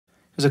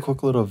Here's a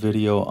quick little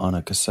video on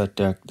a cassette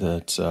deck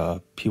that's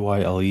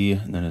Pyle,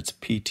 and then it's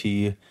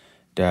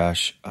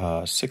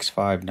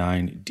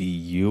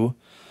PT-659DU.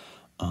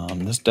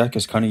 This deck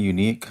is kind of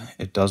unique.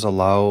 It does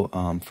allow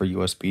for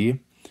USB.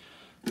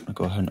 I'll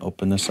go ahead and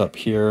open this up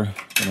here.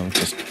 I'm going to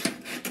just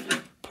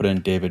put in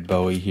David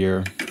Bowie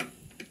here.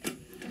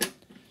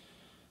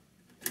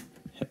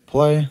 Hit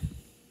play.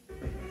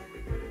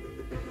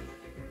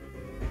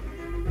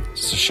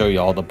 Just to show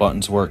you all the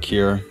buttons work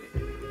here.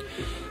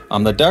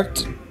 The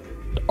decks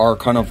are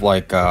kind of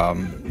like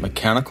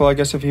mechanical, I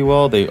guess, if you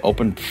will. They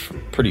open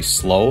pretty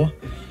slow,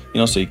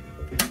 so you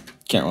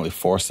can't really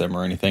force them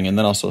or anything. And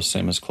then also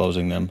same as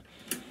closing them.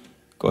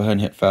 Go ahead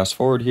and hit fast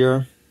forward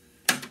here.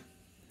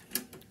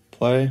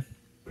 Play.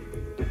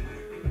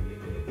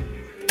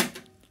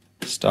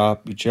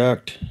 Stop,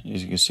 eject.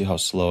 As you can see how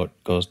slow it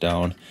goes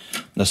down.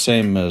 The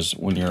same as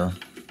when you're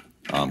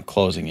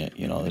closing it,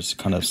 there's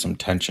kind of some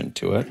tension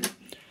to it,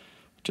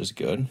 which is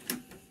good.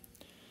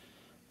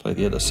 Play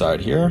the other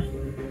side here.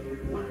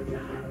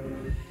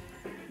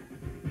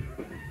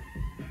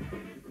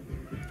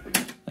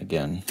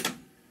 Again,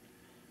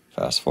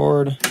 fast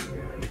forward,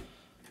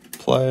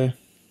 play,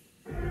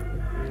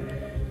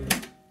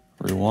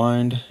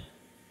 rewind,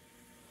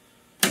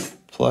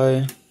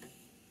 play.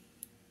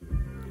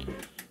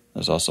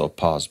 There's also a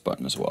pause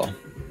button as well.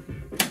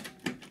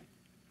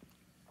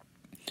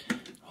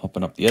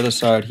 Open up the other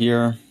side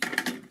here.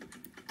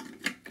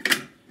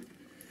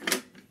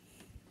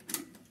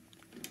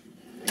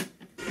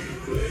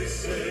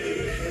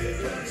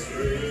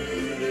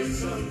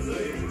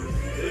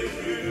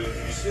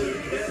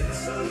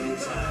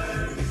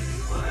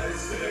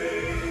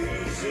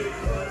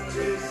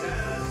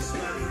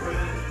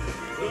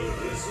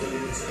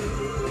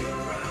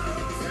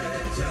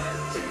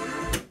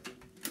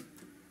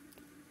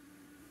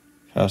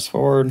 Fast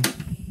forward.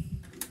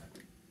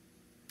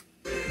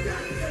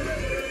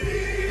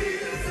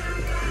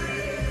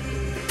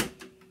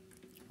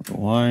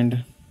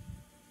 Rewind.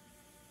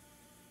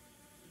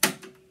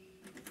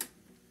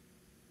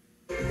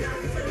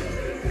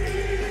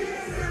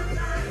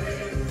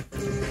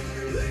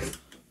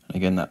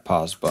 Again, that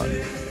pause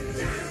button.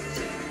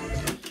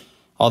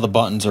 All the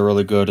buttons are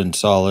really good and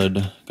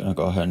solid. Gonna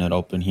go ahead and hit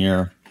open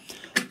here.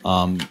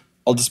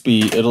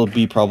 It'll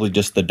be probably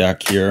just the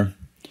deck here.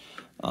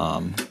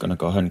 Gonna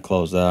go ahead and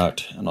close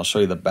that, and I'll show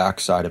you the back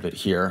side of it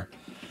here.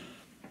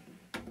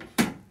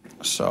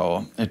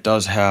 So it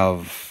does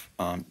have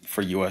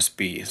for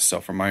USB.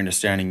 So from my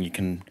understanding, you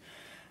can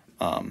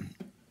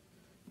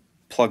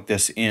plug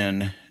this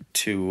in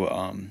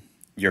to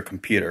your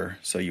computer,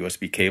 so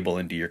USB cable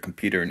into your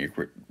computer, and you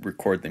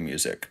record the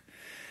music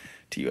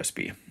to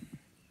USB.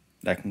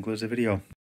 That concludes the video.